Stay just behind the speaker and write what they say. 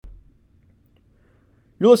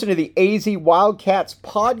You're listening to the AZ Wildcats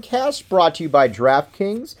podcast brought to you by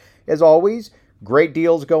DraftKings. As always, great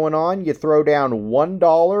deals going on. You throw down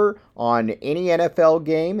 $1 on any NFL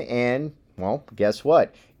game and, well, guess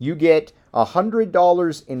what? You get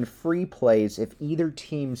 $100 in free plays if either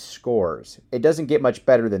team scores. It doesn't get much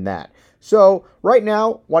better than that. So right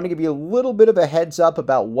now, want to give you a little bit of a heads up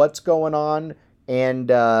about what's going on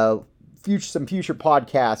and some future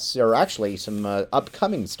podcasts, or actually some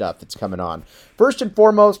upcoming stuff that's coming on. First and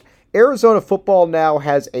foremost, Arizona football now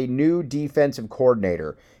has a new defensive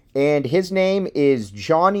coordinator, and his name is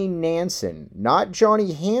Johnny Nansen. Not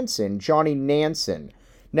Johnny Hansen, Johnny Nansen.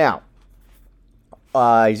 Now,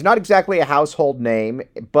 he's not exactly a household name,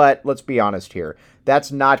 but let's be honest here.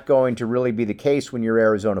 That's not going to really be the case when you're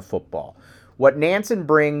Arizona football. What Nansen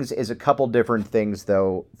brings is a couple different things,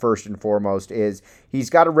 though. First and foremost is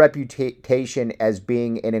he's got a reputation as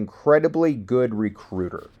being an incredibly good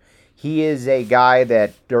recruiter. He is a guy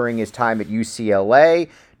that during his time at UCLA,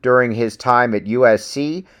 during his time at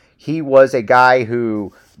USC, he was a guy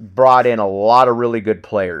who brought in a lot of really good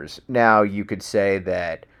players. Now, you could say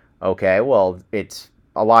that, okay, well, it's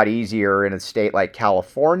a lot easier in a state like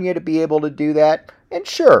California to be able to do that. And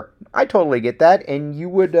sure, I totally get that, and you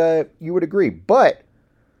would agree. But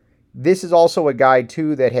this is also a guy,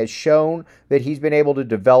 too, that has shown that he's been able to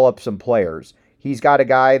develop some players. He's got a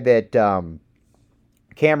guy that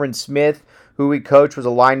Cameron Smith, who he coached, was a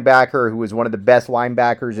linebacker who was one of the best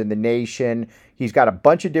linebackers in the nation. He's got a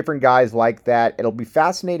bunch of different guys like that. It'll be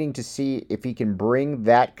fascinating to see if he can bring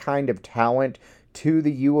that kind of talent to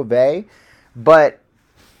the U of A. But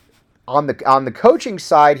on the coaching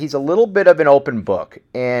side, he's a little bit of an open book,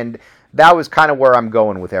 and that was kind of where I'm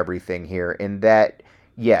going with everything here. In that,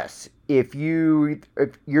 yes, if you're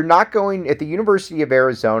not going at the University of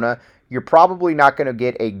Arizona, you're probably not going to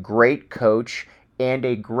get a great coach and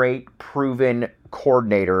a great proven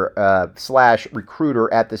coordinator /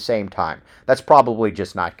 recruiter at the same time. That's probably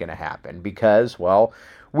just not going to happen because, well,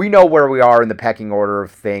 we know where we are in the pecking order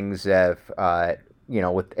of things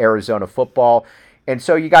with Arizona football. And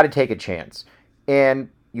so you got to take a chance.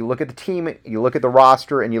 And you look at the team, you look at the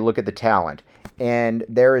roster, and you look at the talent. And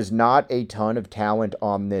there is not a ton of talent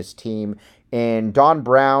on this team. And Don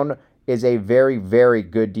Brown is a very, very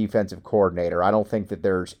good defensive coordinator. I don't think that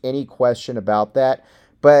there's any question about that.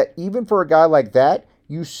 But even for a guy like that,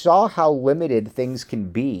 you saw how limited things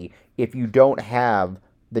can be if you don't have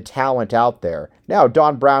the talent out there. Now,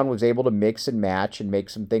 Don Brown was able to mix and match and make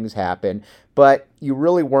some things happen, but you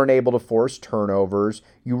really weren't able to force turnovers.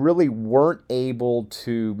 You really weren't able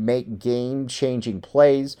to make game-changing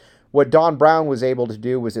plays. What Don Brown was able to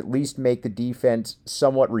do was at least make the defense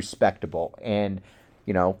somewhat respectable. And,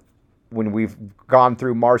 when we've gone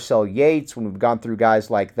through Marcel Yates, when we've gone through guys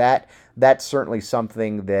like that, that's certainly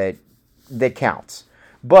something that counts.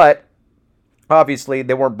 But obviously,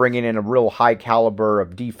 they weren't bringing in a real high caliber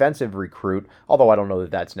of defensive recruit, although I don't know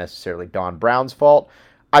that that's necessarily Don Brown's fault.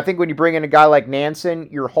 I think when you bring in a guy like Nansen,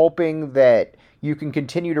 you're hoping that you can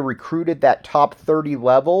continue to recruit at that top 30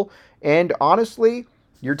 level, and honestly,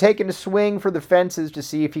 you're taking a swing for the fences to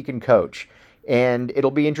see if he can coach. And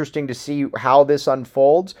it'll be interesting to see how this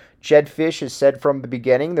unfolds. Jedd Fisch has said from the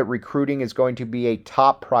beginning that recruiting is going to be a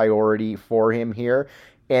top priority for him here.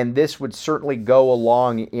 And this would certainly go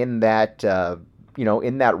along in that,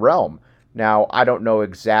 in that realm. Now, I don't know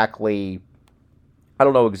exactly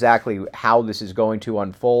how this is going to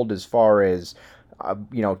unfold as far as,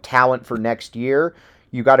 talent for next year.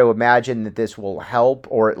 You got to imagine that this will help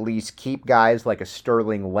or at least keep guys like a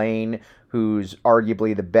Sterling Lane, who's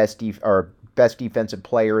arguably the best defensive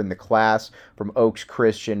player in the class from Oaks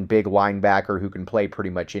Christian, big linebacker who can play pretty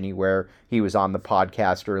much anywhere. He was on the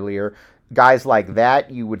podcast earlier. Guys like that,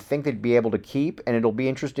 you would think they'd be able to keep, and it'll be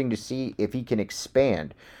interesting to see if he can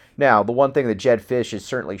expand. Now, the one thing that Jedd Fisch has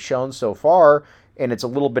certainly shown so far, and it's a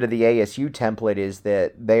little bit of the ASU template, is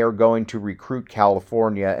that they are going to recruit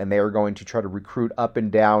California, and they are going to try to recruit up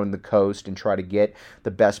and down the coast and try to get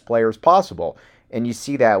the best players possible. And you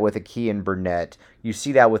see that with a Kean Burnett. You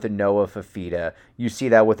see that with a Noah Fafita. You see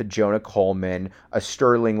that with a Jonah Coleman, a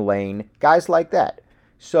Sterling Lane, guys like that.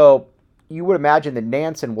 So you would imagine that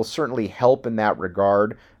Nansen will certainly help in that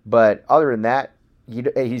regard. But other than that,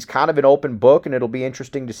 he's kind of an open book, and it'll be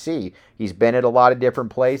interesting to see. He's been at a lot of different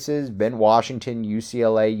places, been Washington,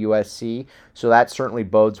 UCLA, USC, so that certainly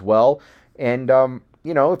bodes well. And,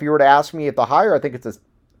 if you were to ask me at the hire, I think it's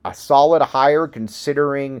a solid hire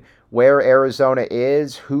considering where Arizona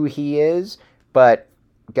is, who he is, but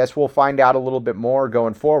I guess we'll find out a little bit more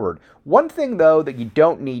going forward. One thing, though, that you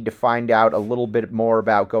don't need to find out a little bit more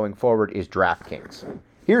about going forward is DraftKings.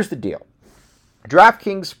 Here's the deal.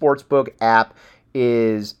 DraftKings Sportsbook app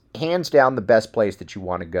is hands down the best place that you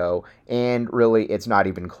want to go, and really, it's not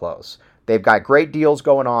even close. They've got great deals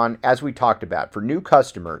going on, as we talked about. For new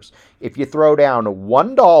customers, if you throw down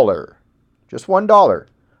 $1, just $1,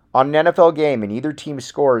 on an NFL game and either team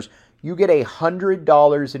scores, you get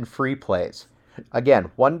 $100 in free plays.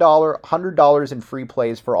 Again, $1, $100 in free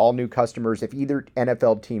plays for all new customers if either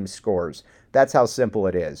NFL team scores. That's how simple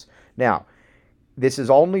it is. Now, this is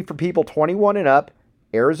only for people 21 and up,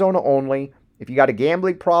 Arizona only. If you got a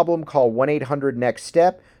gambling problem, call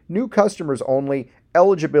 1-800-NEXT-STEP. New customers only.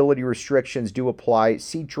 Eligibility restrictions do apply.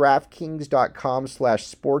 See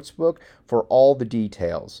DraftKings.com/sportsbook for all the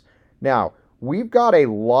details. Now, we've got a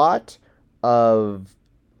lot of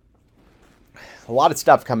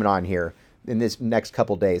stuff coming on here in this next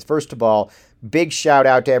couple days. First of all, big shout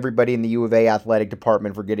out to everybody in the U of A athletic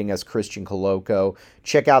department for getting us Christian Coloco.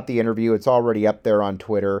 Check out the interview. It's already up there on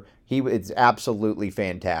Twitter. It's absolutely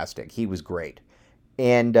fantastic. He was great.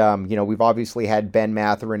 And, we've obviously had Ben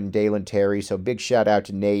Matherin and Dalen Terry, so big shout out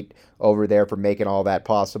to Nate over there for making all that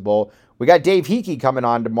possible. We got Dave Hickey coming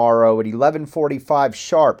on tomorrow at 11:45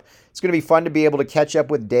 sharp. It's going to be fun to be able to catch up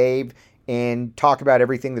with Dave and talk about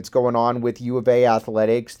everything that's going on with U of A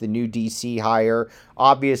athletics, the new DC hire.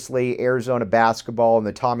 Obviously, Arizona basketball and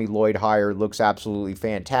the Tommy Lloyd hire looks absolutely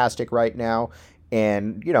fantastic right now.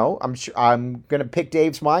 And, I'm going to pick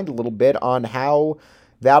Dave's mind a little bit on how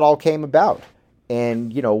that all came about.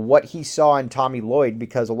 And, what he saw in Tommy Lloyd,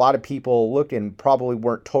 because a lot of people looked and probably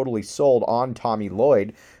weren't totally sold on Tommy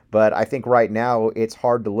Lloyd. But I think right now it's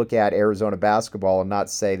hard to look at Arizona basketball and not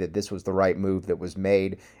say that this was the right move that was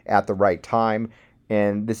made at the right time.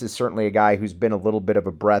 And this is certainly a guy who's been a little bit of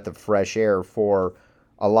a breath of fresh air for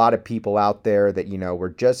a lot of people out there that, were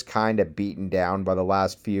just kind of beaten down by the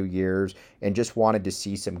last few years and just wanted to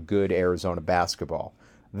see some good Arizona basketball.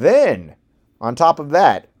 Then, on top of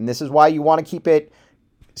that, and this is why you want to keep it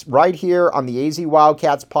right here on the AZ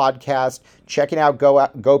Wildcats podcast, checking out Go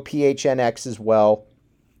PHNX as well,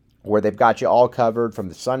 where they've got you all covered from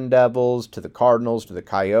the Sun Devils to the Cardinals to the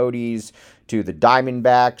Coyotes to the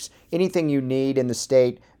Diamondbacks. Anything you need in the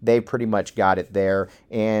state, they pretty much got it there.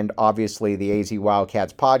 And obviously the AZ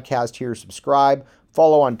Wildcats podcast here. Subscribe,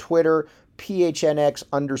 follow on Twitter,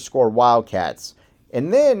 PHNX_Wildcats.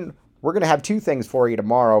 And then we're going to have two things for you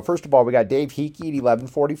tomorrow. First of all, we got Dave Hickey at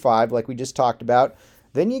 11:45, like we just talked about.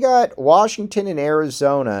 Then you got Washington and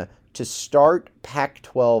Arizona to start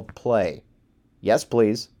Pac-12 play. Yes,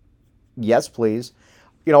 please. Yes, please.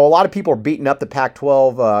 A lot of people are beating up the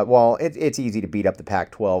Pac-12. It's easy to beat up the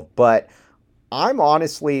Pac-12, but I'm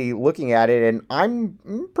honestly looking at it, and I'm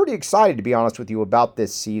pretty excited, to be honest with you, about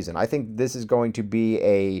this season. I think this is going to be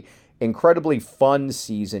a incredibly fun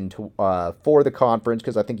season for the conference,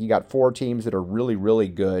 because I think you got four teams that are really, really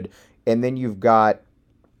good, and then you've got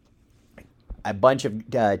a bunch of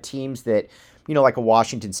teams that, like a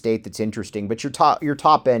Washington State that's interesting, but your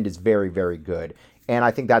top end is very, very good. And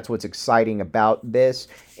I think that's what's exciting about this.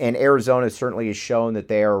 And Arizona certainly has shown that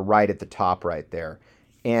they are right at the top right there.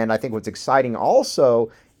 And I think what's exciting also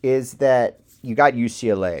is that you got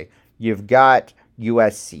UCLA, you've got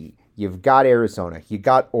USC, you've got Arizona, you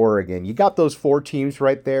got Oregon, you got those four teams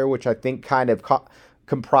right there, which I think kind of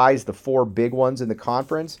comprise the four big ones in the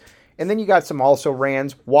conference. And then you got some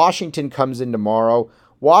also-rans. Washington comes in tomorrow.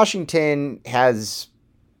 Washington has,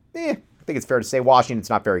 I think it's fair to say Washington's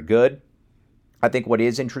not very good. I think what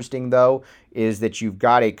is interesting, though, is that you've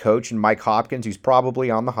got a coach in Mike Hopkins who's probably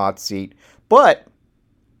on the hot seat. But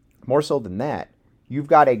more so than that, you've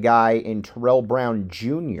got a guy in Terrell Brown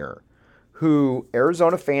Jr., who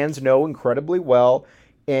Arizona fans know incredibly well,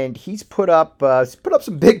 and he's put up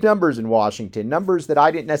some big numbers in Washington, numbers that I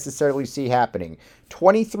didn't necessarily see happening.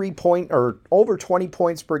 over 20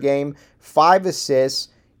 points per game, 5 assists.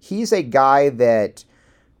 He's a guy that,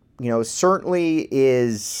 certainly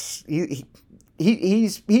is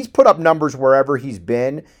he's put up numbers wherever he's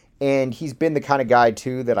been, and he's been the kind of guy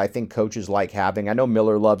too that I think coaches like having. I know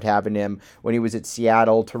Miller loved having him when he was at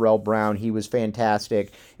Seattle. Terrell Brown, he was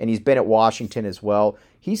fantastic, and he's been at Washington as well.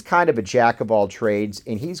 He's kind of a jack of all trades,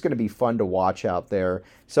 and he's going to be fun to watch out there.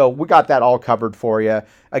 So we got that all covered for you.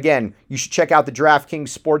 Again, you should check out the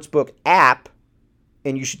DraftKings Sportsbook app,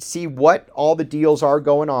 and you should see what all the deals are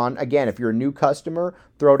going on. Again, if you're a new customer,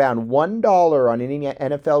 throw down $1 on any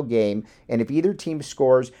NFL game, and if either team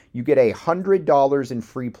scores, you get $100 in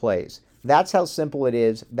free plays. That's how simple it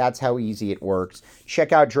is. That's how easy it works.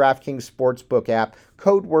 Check out DraftKings Sportsbook app,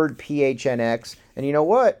 code word PHNX. And you know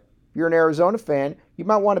what? If you're an Arizona fan, you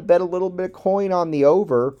might want to bet a little bit of coin on the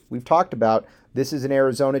over. We've talked about this is an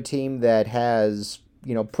Arizona team that has,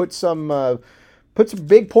 put some put some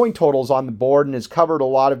big point totals on the board and has covered a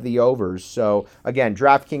lot of the overs. So, again,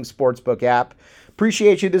 DraftKings Sportsbook app.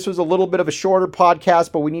 Appreciate you. This was a little bit of a shorter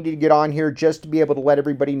podcast, but we needed to get on here just to be able to let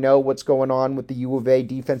everybody know what's going on with the U of A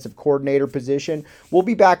defensive coordinator position. We'll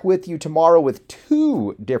be back with you tomorrow with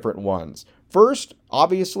 2 different ones. First,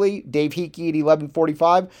 obviously, Dave Hickey at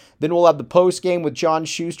 11:45. Then we'll have the post game with John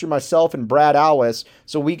Schuster, myself, and Brad Allis.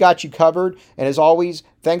 So we got you covered. And as always,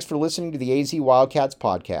 thanks for listening to the AZ Wildcats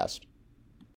podcast.